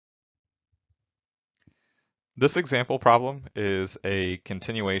This example problem is a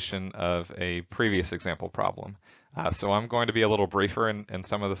continuation of a previous example problem. So I'm going to be a little briefer in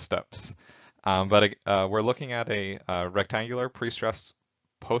some of the steps. But we're looking at a rectangular pre-stressed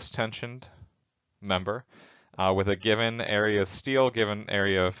post-tensioned member with a given area of steel, given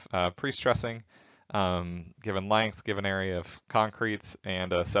area of pre-stressing, given length, given area of concrete,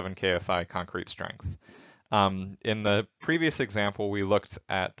 and a 7 KSI concrete strength. In the previous example, we looked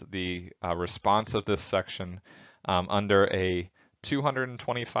at the response of this section under a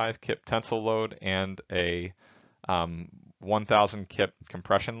 225 kip tensile load and a 1000 kip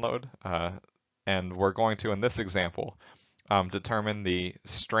compression load. And we're going to, in this example, determine the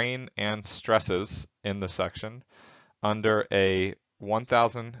strain and stresses in the section under a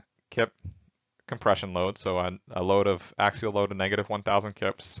 1000 kip compression load, so a load of axial load of negative 1000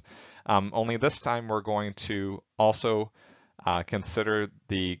 kips. Only this time we're going to also consider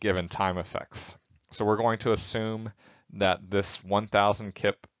the given time effects. So we're going to assume that this 1000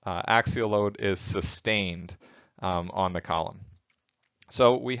 kip axial load is sustained on the column.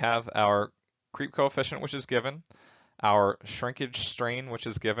 So we have our creep coefficient, which is given, our shrinkage strain, which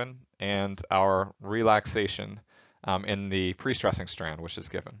is given, and our relaxation in the pre-stressing strand, which is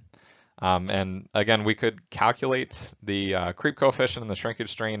given. And again, we could calculate the creep coefficient and the shrinkage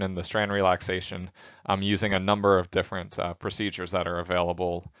strain and the strand relaxation using a number of different procedures that are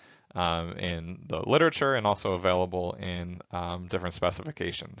available in the literature and also available in different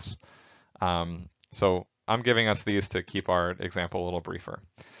specifications. So I'm giving us these to keep our example a little briefer.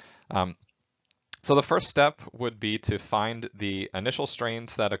 So the first step would be to find the initial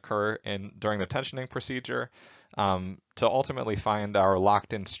strains that occur during the tensioning procedure to ultimately find our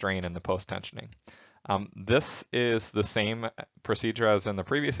locked-in strain in the post-tensioning. This is the same procedure as in the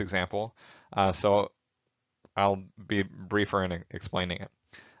previous example, so I'll be briefer in explaining it.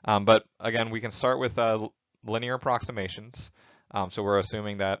 But again, we can start with linear approximations. So we're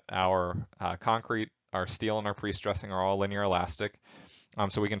assuming that our concrete, our steel, and our pre-stressing are all linear elastic.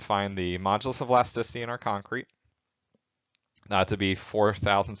 So we can find the modulus of elasticity in our concrete to be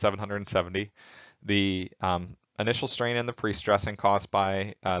 4,770. The initial strain in the pre-stressing caused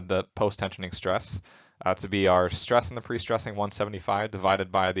by the post-tensioning stress to be our stress in the pre-stressing 175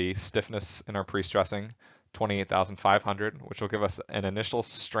 divided by the stiffness in our pre-stressing 28,500, which will give us an initial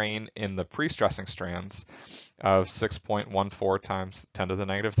strain in the pre-stressing strands of 6.14 times 10 to the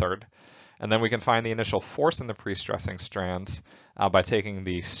negative third. And then we can find the initial force in the pre-stressing strands by taking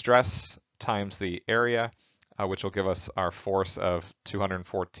the stress times the area, which will give us our force of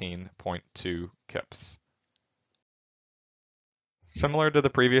 214.2 kips. Similar to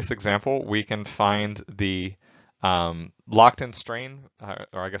the previous example, we can find the locked-in strain, or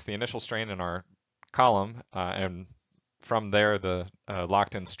I guess the initial strain in our column, and from there the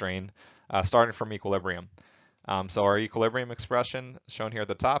locked-in strain starting from equilibrium. So our equilibrium expression shown here at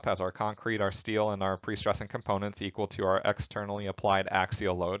the top has our concrete, our steel, and our pre-stressing components equal to our externally applied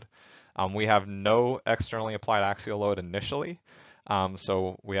axial load. We have no externally applied axial load initially,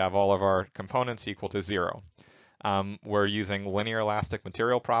 so we have all of our components equal to 0. We're using linear elastic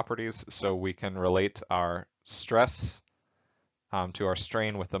material properties, so we can relate our stress to our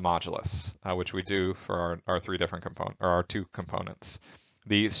strain with the modulus, which we do for our three different components, or our two components.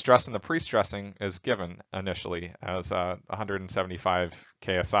 The stress in the pre-stressing is given initially as 175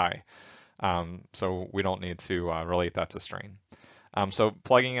 KSI, so we don't need to relate that to strain. So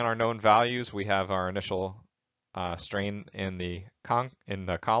plugging in our known values, we have our initial strain in the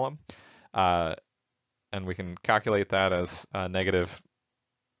column, and we can calculate that as negative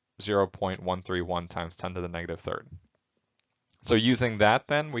 0.131 times 10 to the negative third. So using that,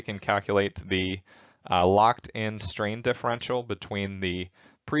 then we can calculate the locked-in strain differential between the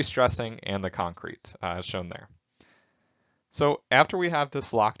pre-stressing and the concrete, as shown there. So after we have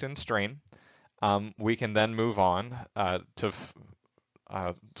this locked-in strain, we can then move on to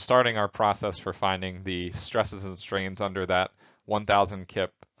starting our process for finding the stresses and strains under that 1000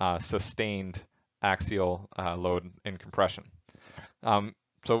 kip sustained axial load in compression.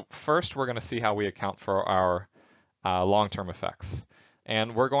 So first, we're going to see how we account for our long-term effects.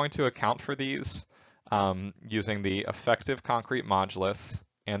 And we're going to account for these using the effective concrete modulus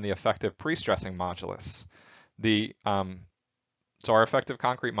and the effective pre-stressing modulus. So our effective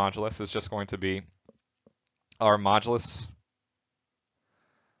concrete modulus is just going to be our modulus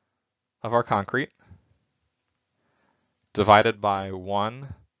of our concrete divided by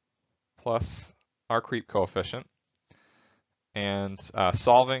 1 plus our creep coefficient. And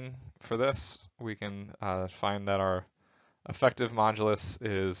solving for this, we can find that our effective modulus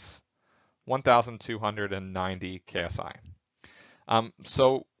is 1,290 KSI.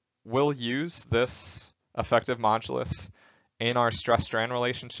 So we'll use this effective modulus in our stress-strain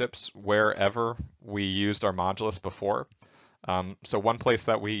relationships wherever we used our modulus before. So one place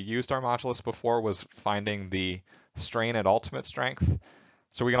that we used our modulus before was finding the strain at ultimate strength.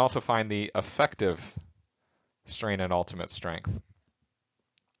 So we can also find the effective strain at ultimate strength,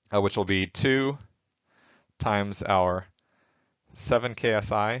 which will be 2 times our 7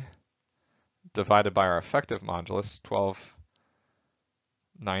 KSI divided by our effective modulus,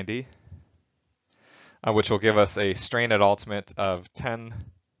 1290, which will give us a strain at ultimate of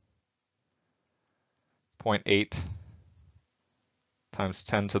 10.8 times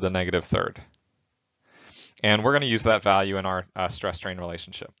 10 to the negative third. And we're going to use that value in our stress-strain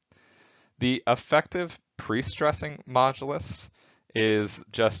relationship. The effective pre-stressing modulus is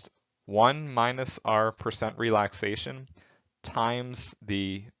just 1 minus our percent relaxation times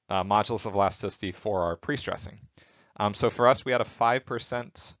the modulus of elasticity for our pre-stressing. So for us, we had a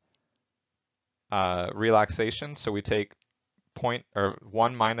 5% relaxation, so we take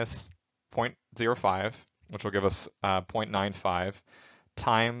 1 minus 0.05, which will give us 0.95,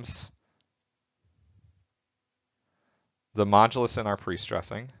 times the modulus in our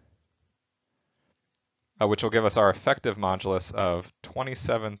pre-stressing, which will give us our effective modulus of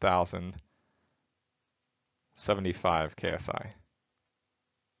 27,075 KSI.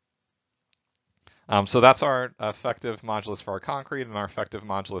 So that's our effective modulus for our concrete and our effective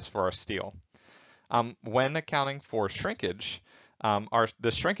modulus for our steel. When accounting for shrinkage,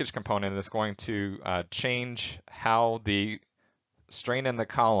 the shrinkage component is going to change how the strain in the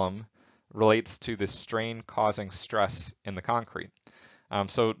column relates to the strain causing stress in the concrete.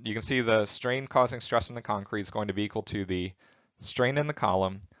 So you can see the strain causing stress in the concrete is going to be equal to the strain in the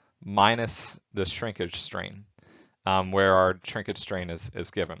column minus the shrinkage strain, where our shrinkage strain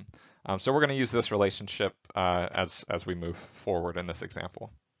is given. So we're going to use this relationship as we move forward in this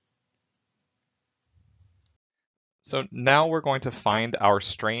example. So now we're going to find our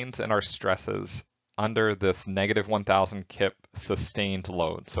strains and our stresses under this negative 1,000 kip sustained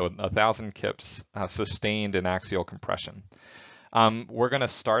load. So 1,000 kips sustained in axial compression. We're going to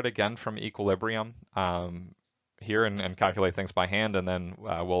start again from equilibrium here and calculate things by hand, and then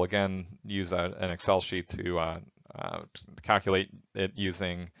we'll again use an Excel sheet to calculate it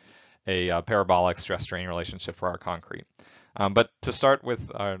using a parabolic stress-strain relationship for our concrete. But to start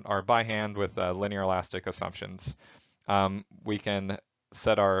with our by hand with linear elastic assumptions, we can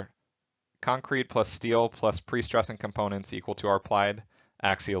set our concrete plus steel plus pre-stressing components equal to our applied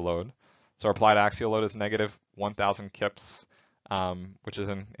axial load. So our applied axial load is negative 1,000 kips, which is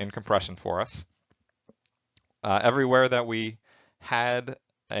in compression for us. Everywhere that we had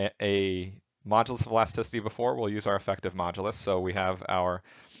a modulus of elasticity before, we'll use our effective modulus. So we have our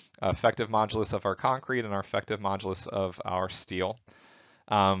effective modulus of our concrete and our effective modulus of our steel.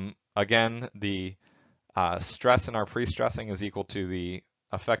 Again, the stress in our pre-stressing is equal to the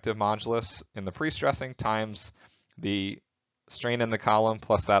effective modulus in the pre-stressing times the strain in the column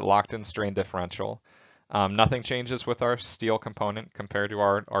plus that locked-in strain differential. Nothing changes with our steel component compared to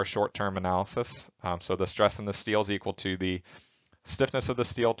our short-term analysis. So the stress in the steel is equal to the stiffness of the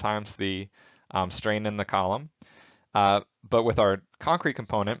steel times the strain in the column. But with our concrete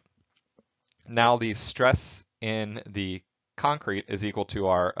component, now the stress in the concrete is equal to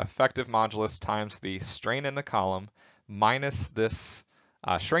our effective modulus times the strain in the column minus this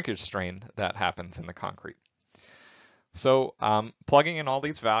shrinkage strain that happens in the concrete. So plugging in all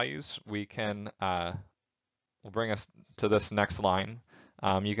these values, we can will bring us to this next line.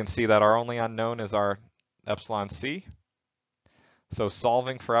 You can see that our only unknown is our epsilon c. So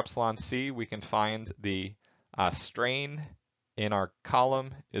solving for epsilon c, we can find the strain in our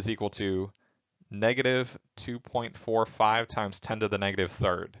column is equal to negative 2.45 times 10 to the negative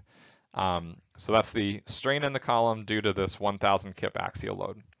third. So that's the strain in the column due to this 1,000 kip axial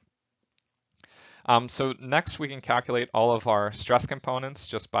load. So next we can calculate all of our stress components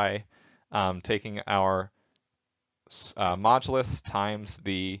just by taking our modulus times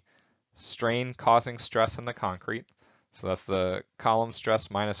the strain causing stress in the concrete. So that's the column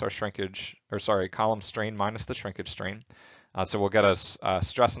stress minus our shrinkage, or sorry, column strain minus the shrinkage strain. So we'll get a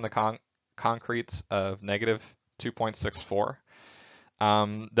stress in the concrete of negative 2.64.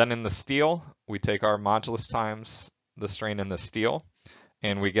 Then in the steel, we take our modulus times the strain in the steel,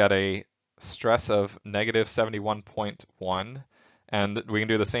 and we get a stress of negative 71.1. And we can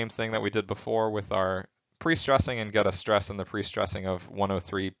do the same thing that we did before with our pre-stressing and get a stress in the pre-stressing of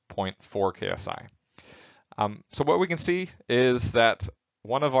 103.4 KSI. So what we can see is that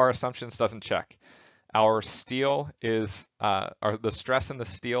one of our assumptions doesn't check. Our steel is, the stress in the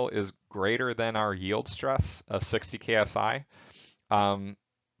steel is greater than our yield stress of 60 KSI.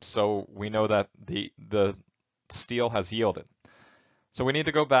 so we know that the steel has yielded. So we need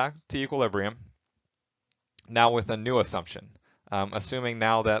to go back to equilibrium, now with a new assumption, assuming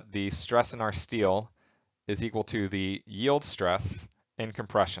now that the stress in our steel is equal to the yield stress in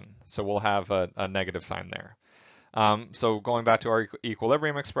compression. So we'll have a negative sign there. So going back to our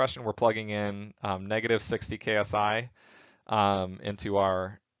equilibrium expression, we're plugging in negative 60 KSI into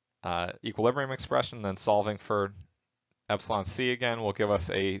our equilibrium expression, then solving for epsilon c again will give us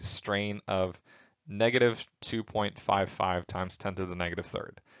a strain of negative 2.55 times 10 to the negative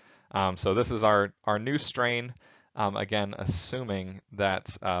third. So this is our new strain, again, assuming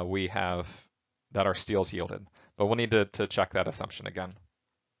that that our steel's yielded, but we'll need to check that assumption again.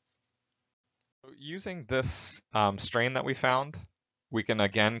 So using this strain that we found, we can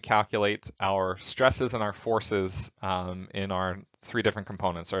again calculate our stresses and our forces in our three different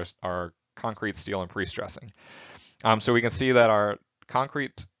components, our concrete, steel, and pre-stressing. So we can see that our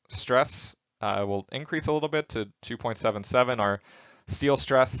concrete stress will increase a little bit to 2.77. Our steel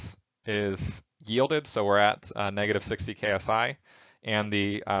stress is yielded, so we're at negative 60 KSI, and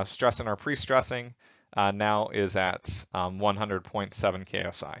the stress in our pre-stressing now is at 100.7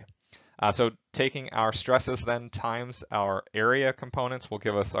 KSI. So taking our stresses then times our area components will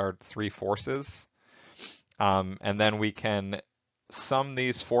give us our three forces, and then we can sum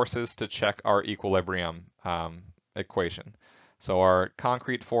these forces to check our equilibrium equation. So our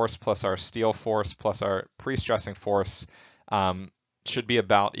concrete force plus our steel force plus our pre-stressing force should be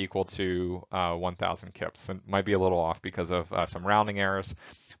about equal to 1,000 kips. It might be a little off because of some rounding errors,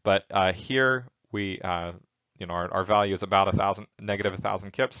 but here we, our value is about negative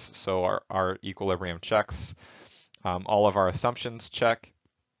 1,000 kips, so our equilibrium checks. All of our assumptions check.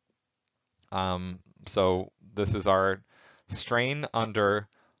 So this is our strain under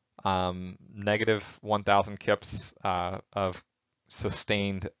negative 1,000 kips of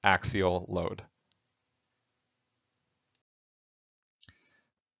sustained axial load.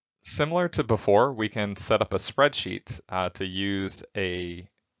 Similar to before, we can set up a spreadsheet to use a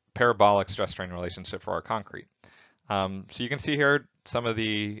parabolic stress-strain relationship for our concrete. So you can see here some of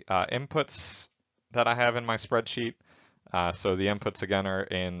the inputs that I have in my spreadsheet. So the inputs again are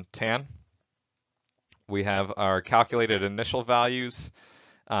in tan. We have our calculated initial values,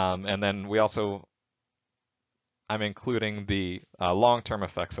 and then I'm including the long-term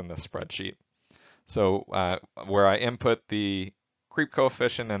effects in this spreadsheet. So where I input the creep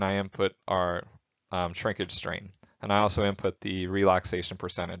coefficient and I input our shrinkage strain, and I also input the relaxation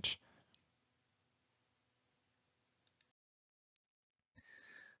percentage.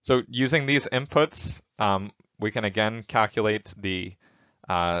 So using these inputs, we can again calculate the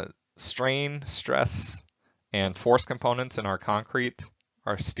strain, stress, and force components in our concrete,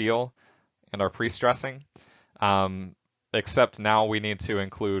 our steel, and our pre-stressing, except now we need to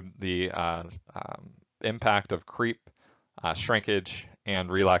include the impact of creep, shrinkage, and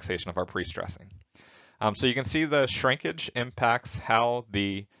relaxation of our pre-stressing. So you can see the shrinkage impacts how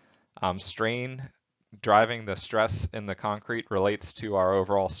the strain driving the stress in the concrete relates to our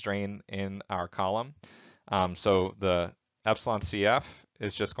overall strain in our column. So the epsilon CF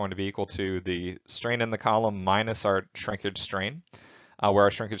is just going to be equal to the strain in the column minus our shrinkage strain, where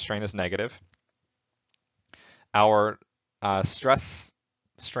our shrinkage strain is negative. Our stress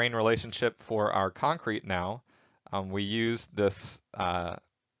strain relationship for our concrete now, we use this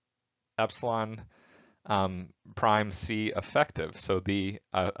epsilon prime C effective, so the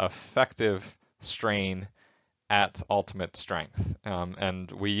effective strain at ultimate strength.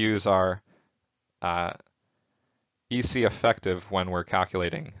 And we use our EC effective when we're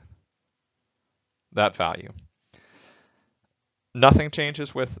calculating that value. Nothing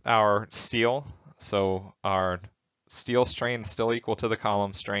changes with our steel, so our steel strain is still equal to the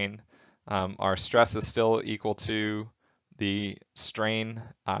column strain. Our stress is still equal to the strain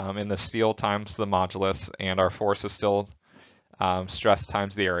in the steel times the modulus, and our force is still stress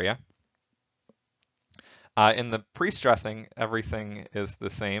times the area. In the pre-stressing, everything is the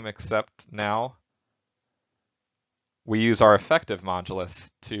same, except now we use our effective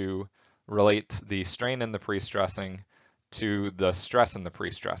modulus to relate the strain in the pre-stressing to the stress in the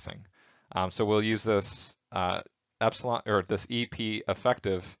pre-stressing. So we'll use this epsilon, or this EP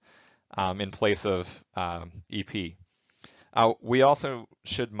effective in place of EP. We also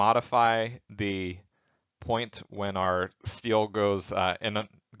should modify the point when our steel goes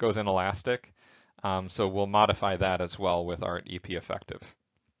inelastic. So we'll modify that as well with our EP effective.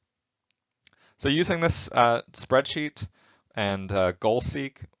 So using this spreadsheet and goal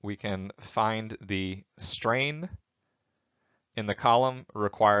seek, we can find the strain in the column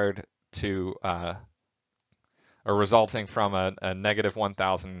required to or resulting from a negative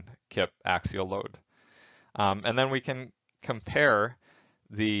 1,000 kip axial load. And then we can compare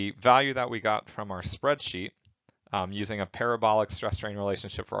the value that we got from our spreadsheet using a parabolic stress-strain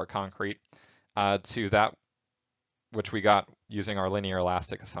relationship for our concrete to that which we got using our linear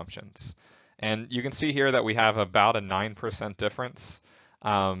elastic assumptions. And you can see here that we have about a 9% difference.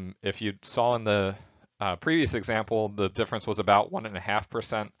 If you saw in the previous example, the difference was about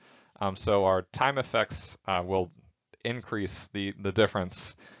 1.5%. So our time effects will increase the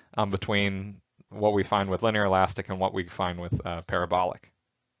difference between what we find with linear elastic and what we find with parabolic.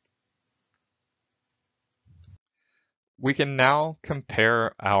 We can now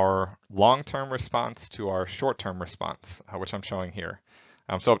compare our long-term response to our short-term response, which I'm showing here.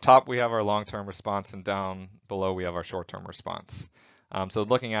 So up top we have our long-term response, and down below we have our short-term response. So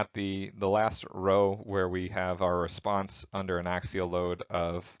looking at the last row where we have our response under an axial load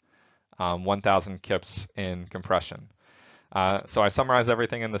of 1,000 kips in compression. So I summarize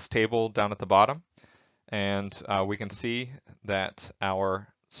everything in this table down at the bottom, and we can see that our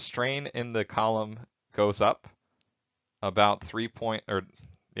strain in the column goes up about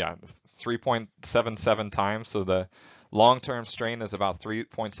 3.77 times. So the long-term strain is about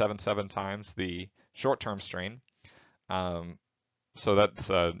 3.77 times the short-term strain. So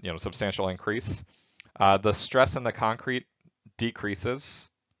that's a substantial increase. The stress in the concrete decreases.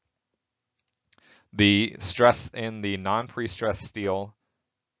 The stress in the non-pre-stressed steel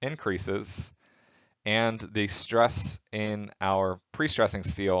increases, and the stress in our pre-stressing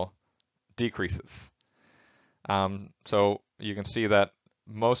steel decreases. So you can see that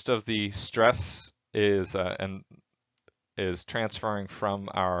most of the stress is transferring from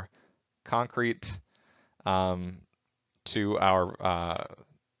our concrete to our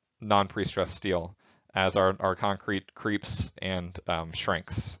non-pre-stressed steel as our concrete creeps and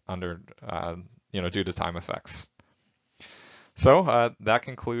shrinks under due to time effects. So that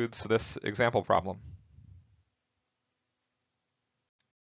concludes this example problem.